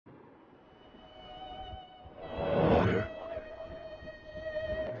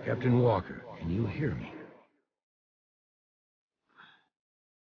Captain Walker, can you hear me?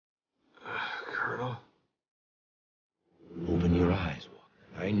 Colonel? Open your eyes, Walker.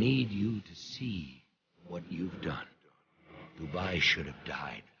 I need you to see what you've done. Dubai should have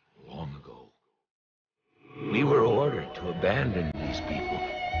died long ago. We were ordered to abandon these people.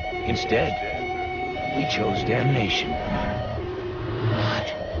 Instead, we chose damnation.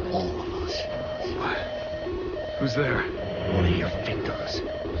 Not all of us. What? Who's there? One of your victims.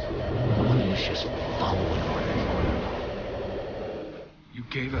 The one who was just following orders. You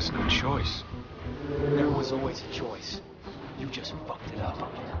gave us no choice. There was always a choice. You just fucked it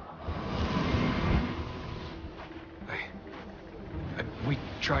up. We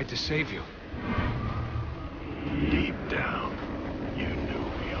tried to save you. Deep down, you knew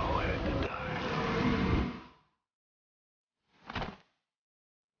we all had to die.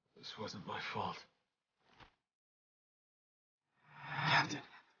 This wasn't my fault. Captain.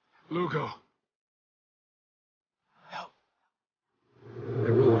 Lugo. Help.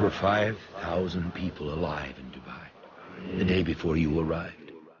 There were over 5,000 people alive in Dubai the day before you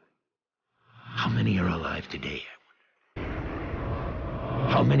arrived. How many are alive today, I wonder?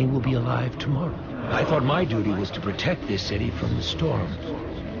 How many will be alive tomorrow? I thought my duty was to protect this city from the storm.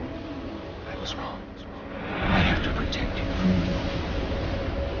 I was wrong. I have to protect you from you.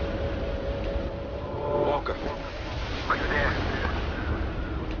 Walker. Are you there?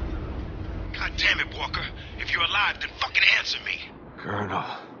 God damn it, Walker. If you're alive, then fucking answer me.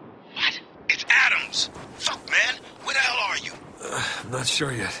 Colonel. What? It's Adams. Fuck, man. Where the hell are you? I'm not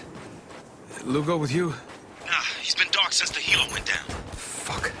sure yet. Lugo with you? Nah, he's been dark since the helo went down.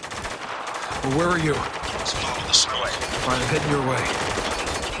 Fuck. Well, where are you? Let's follow the smoke. All right, I'm heading your way.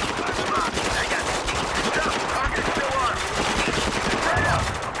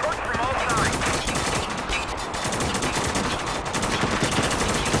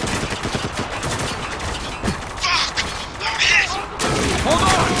 Fuck! I'm hit! Hold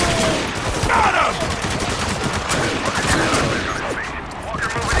on! Got him!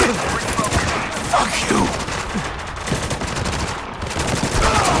 Fuck you!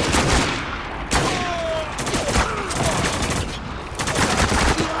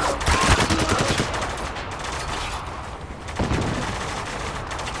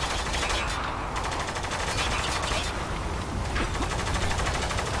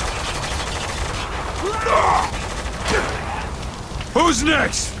 Who's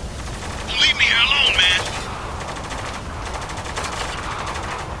next? Don't leave me here alone, man.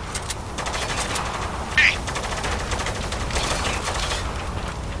 Hey!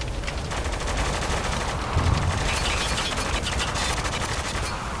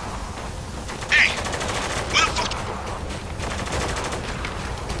 Hey! Where the fuck?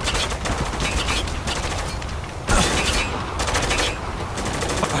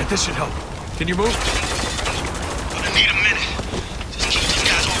 All right, this should help. Can you move? Gonna need a minute. Just keep these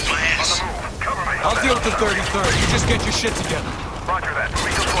guys off my ass. Cover me. I'll deal with the 33rd. You just get your shit together. Roger that.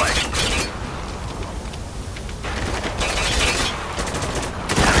 Moving this way.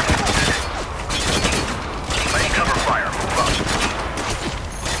 Main cover fire. Move up.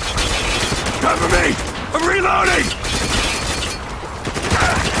 Cover me! I'm reloading!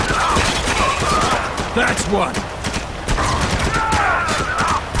 That's one.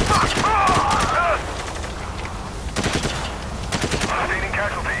 Sustaining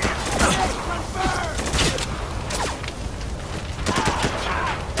casualties.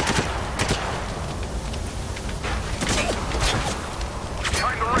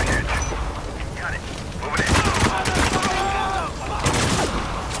 Behind the wreckage. Got it. Moving in.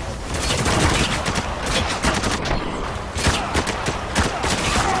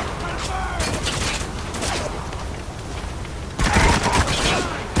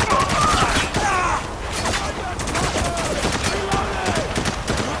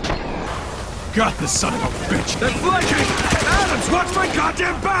 Got the son of a bitch. They're flanking! Adams, watch my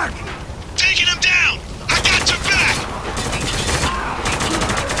goddamn back! Taking him down! I got your back!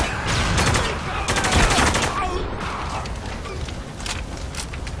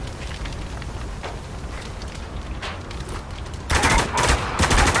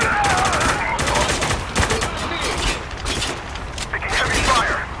 Taking heavy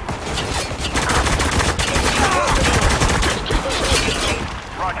fire.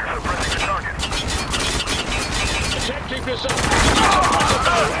 Roger, suppressing the target. Keep this up!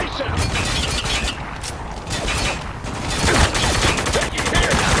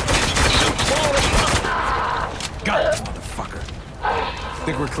 Got it, motherfucker. I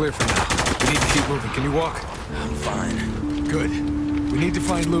think we're clear for now. We need to keep moving. Can you walk? I'm fine. Good. We need to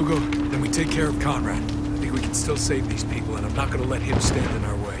find Lugo, then we take care of Conrad. I think we can still save these people, and I'm not gonna let him stand in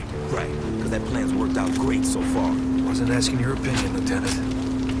our way. Right, because that plan's worked out great so far. Wasn't asking your opinion, Lieutenant.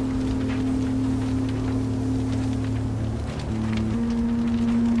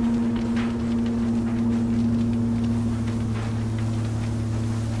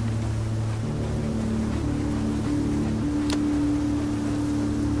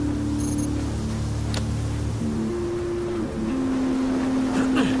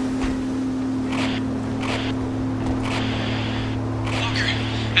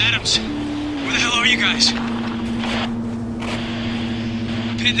 Where the hell are you guys?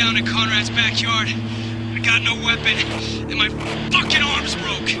 Pinned down in Conrad's backyard. I got no weapon, and my fucking arm's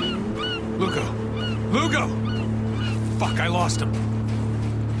broke. Lugo! Lugo! Fuck, I lost him.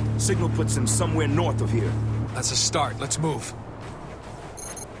 Signal puts him somewhere north of here. That's a start. Let's move.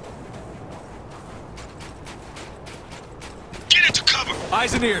 Get into cover!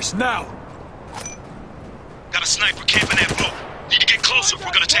 Eyes and ears, now! Got a sniper camping that boat. Need to get closer if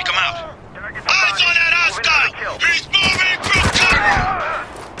we're gonna take him out. Eyes on that hostile! He's moving through cover!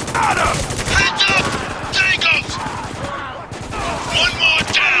 Adam! Heads up! Tangos! One more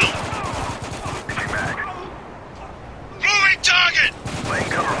down! Moving target! Laying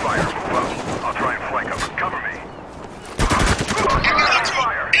cover fire. Move up. I'll try and flank him. Cover me.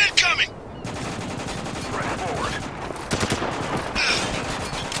 Fire. Incoming! Press forward.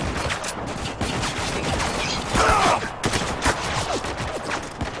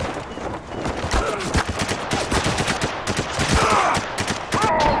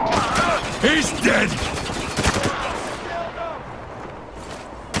 He's dead!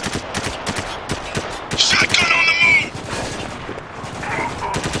 Shotgun on the move!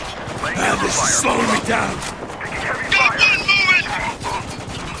 This is slowing me down! Got one moving!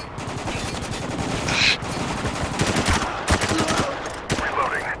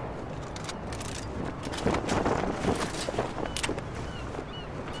 Reloading.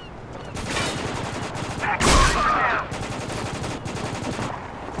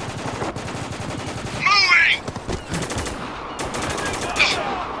 Moving!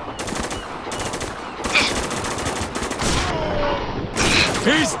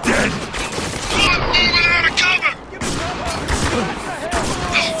 He's dead! One moving out of cover!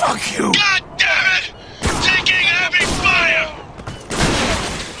 Fuck you! God damn it! Taking heavy fire!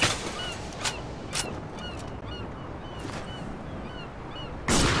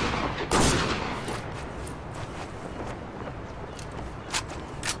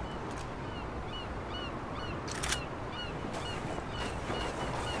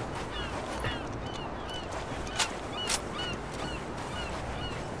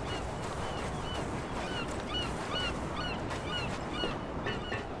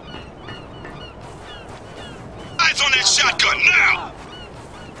 Eyes on that shotgun now!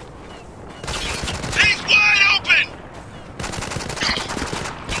 He's wide open!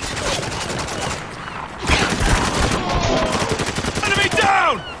 Enemy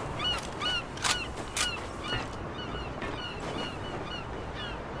down!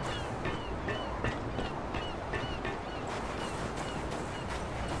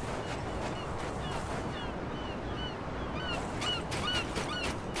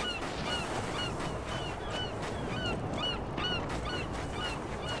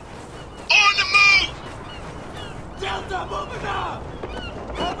 On the move! Delta, moving up!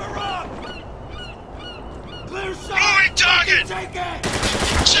 Cover up! Clear shot! Moving target! Take it!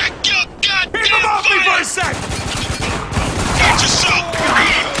 Check your goddamn Keep him off me for fire! a sec! Watch yourself!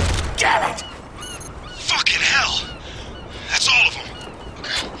 Damn it! Fucking hell! That's all of them.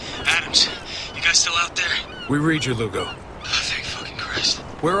 Okay. Adams, you guys still out there? We read you, Lugo. Oh, thank fucking Christ.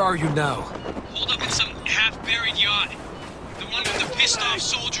 Where are you now? Hold up in some half-buried yacht. The one with the pissed-off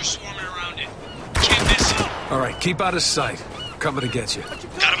soldiers swarming around it. Can't miss it. All right, keep out of sight. I'm coming to get you.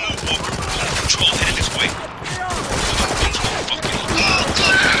 Gotta move, Walker. Patrol headed this way. All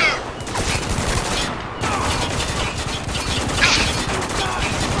clear!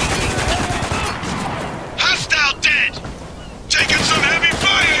 Hostile dead! Taking some heavy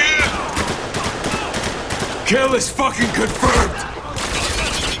fire here! Kill is fucking confirmed!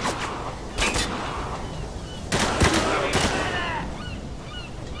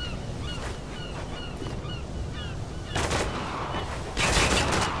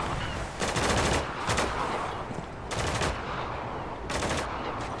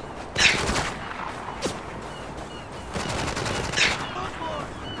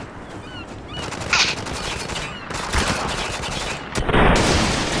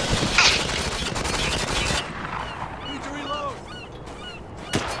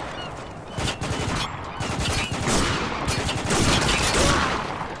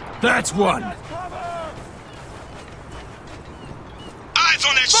 That's one. Eyes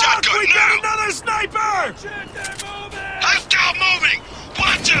on that shotgun We now! got another sniper! Hostile moving!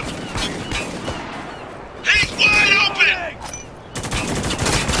 Watch him! He's wide open!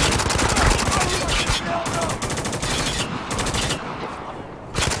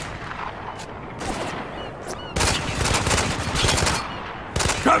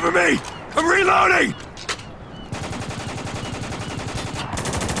 Cover me! I'm reloading!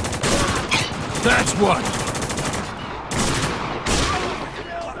 That's one.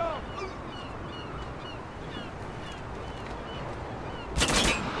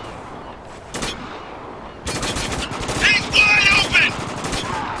 He's wide open!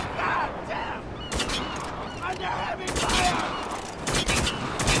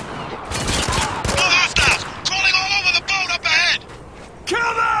 More hostiles! Crawling all over the boat up ahead!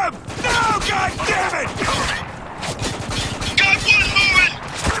 Kill them! No, god damn it! Got one moving!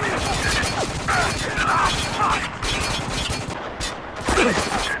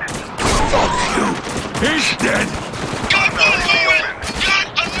 He's dead! Got one moving! Got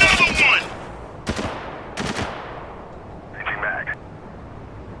another one! Changing mag.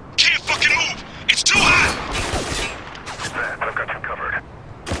 Can't fucking move! It's too hot! Advance, I've got you covered.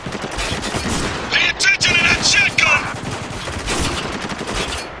 Pay attention to that shotgun!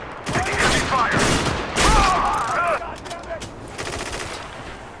 Taking heavy fire.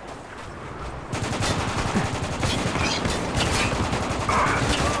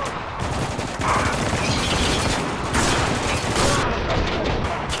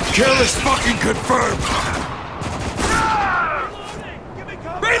 Kill is fucking confirmed!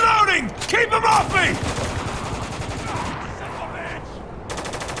 Reloading! Keep him off me!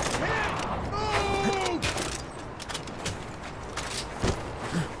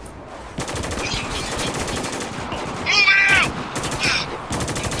 Moving out!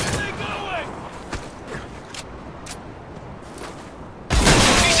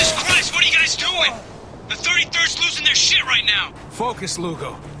 Jesus Christ, what are you guys doing? The 33rd's losing their shit right now. Focus,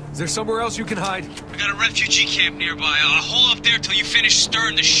 Lugo. Is there somewhere else you can hide? We got a refugee camp nearby. I'll hold up there till you finish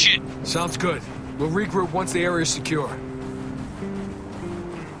stirring the shit. Sounds good. We'll regroup once the area's secure.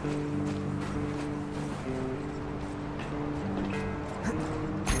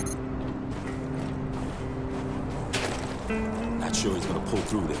 Not sure he's gonna pull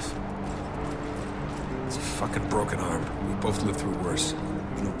through this. It's a fucking broken arm. We both lived through worse.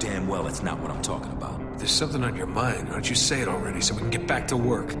 You know damn well that's not what I'm talking about. If there's something on your mind, why don't you say it already so we can get back to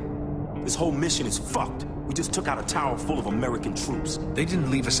work? This whole mission is fucked. We just took out a tower full of American troops. They didn't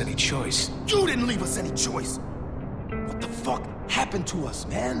leave us any choice. You didn't leave us any choice. What the fuck happened to us,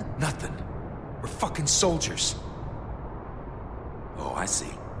 man? Nothing. We're fucking soldiers. Oh, I see.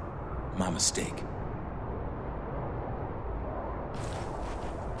 My mistake.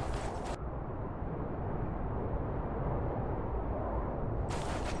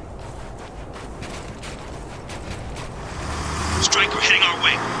 Striker heading our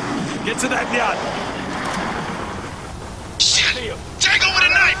way. Get to that yacht! Shit! Tango with a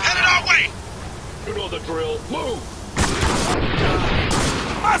knife headed our way! You know the drill. Move!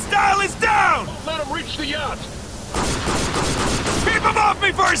 Hostile is down! Let him reach the yacht! Keep him off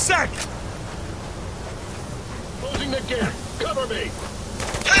me for a sec! Closing the gap. Cover me!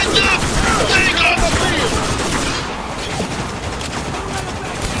 Heads up! Tango!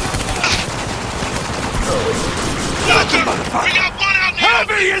 Knock him! We got one out in the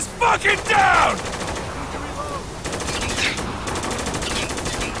open! Heavy is fucking down!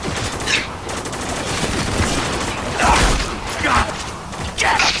 God!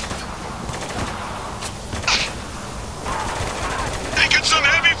 Get him! Taking some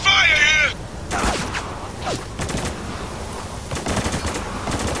heavy fire here!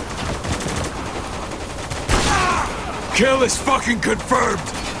 Kill is fucking confirmed!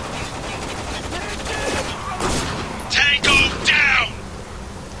 Tango down!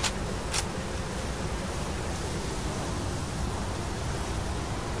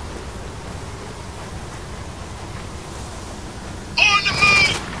 On the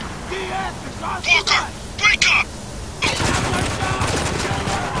move! Walker, break up!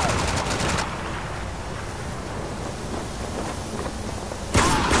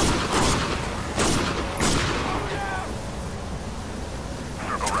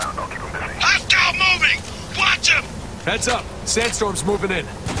 Circle round, I'll keep him busy. Hostile moving! Watch him! Heads up. Sandstorm's moving in.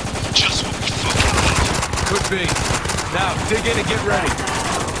 Just what we fucking want. Could be. Now, dig in and get ready.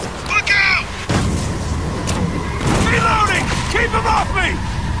 Look out! Reloading! Keep him off me!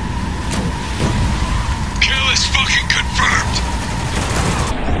 Kill is fucking confirmed!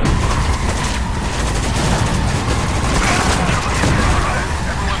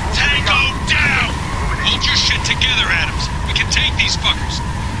 Tango down! Hold your shit together, Adams. We can take these fuckers.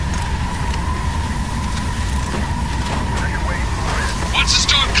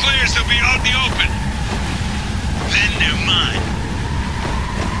 Guess they'll be out in the open. Then they're mine.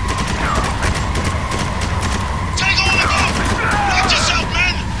 Take all of them! Watch yourself,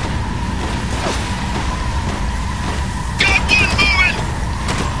 man! Got one moving!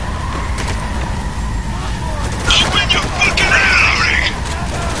 Open your fucking alley!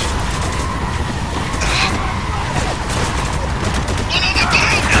 One on the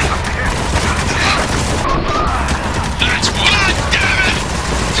boat! That's one! God damn it!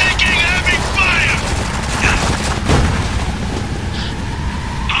 Taking heavy fire!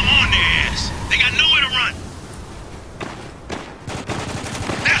 I'm on their ass. They got nowhere to run.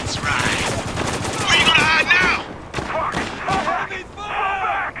 That's right. Where you gonna hide now? Fuck! Fall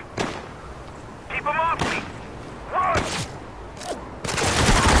back! Keep them off me! Run!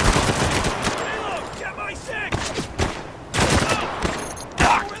 Get my six!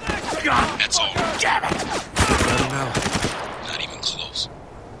 That's all. Got him now. Not even close.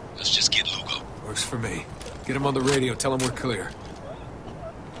 Let's just get Lugo. Works for me. Get him on the radio, tell him we're clear.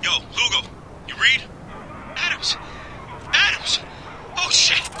 Yo, Lugo, you read? Adams! Adams! Oh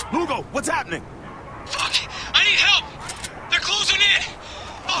shit! Lugo, what's happening? Fuck! I need help! They're closing in!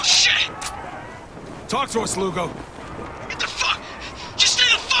 Oh shit! Talk to us, Lugo. Get the fuck! Just stay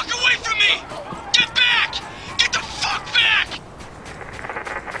the fuck away from me! Get back! Get the fuck back!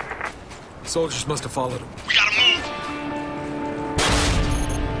 Soldiers must have followed him. We gotta move!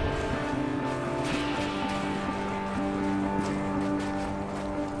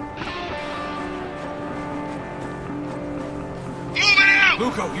 Moving out!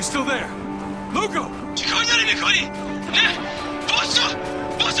 Lugo, you still there? Lugo! 지금이라는 거니? 네! 벌써!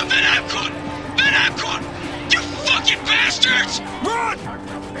 Ben Amcon! You fucking bastards! Run!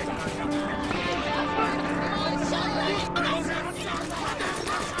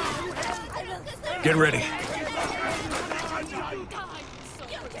 Get ready.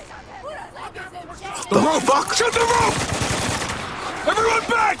 The roof! Fuck! Shut the roof! Everyone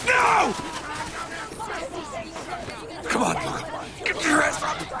back now! Come on, Lugo. Get your ass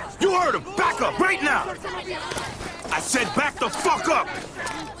up! You heard him! Back up, right now! I said back the fuck up!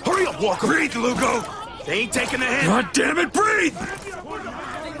 Hurry up, Walker! Breathe, Lugo! They ain't taking the hit! God damn it, breathe!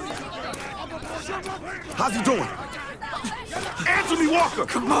 How's he doing? Answer me, Walker!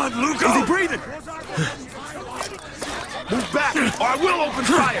 Come on, Lugo! Is he breathing? Move back, or I will open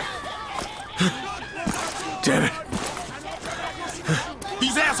fire! Damn it!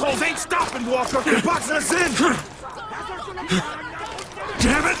 These assholes ain't stopping, Walker! They're boxing us in!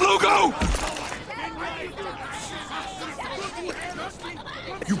 Damn it, Lugo!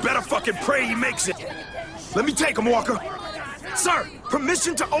 You better fucking pray he makes it! Let me take him, Walker! Sir,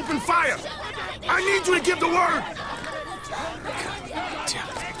 permission to open fire! I need you to give the word!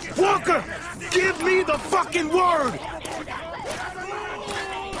 Walker! Give me the fucking word!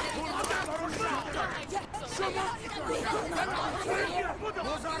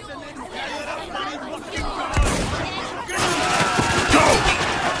 Go!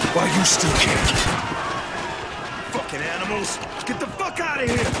 While you still can. Fucking animals! Get the fuck out of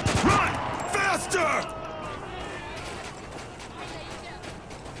here! Run! Faster!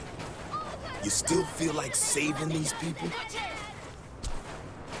 You still feel like saving these people?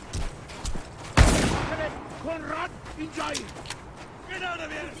 Get out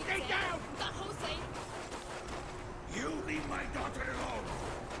of here! Stay down! You leave my daughter alone!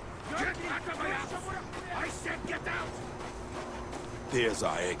 Get out of my house! I said get out! There's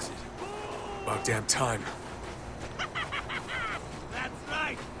our exit. About damn time. That's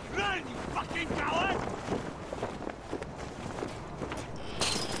right! Run, you fucking coward!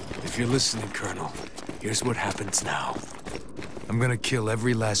 If you're listening, Colonel, here's what happens now. I'm gonna kill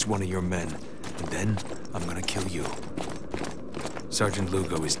every last one of your men, and then I'm gonna kill you. Sergeant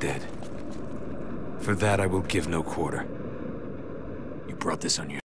Lugo is dead. For that, I will give no quarter. You brought this on yourself.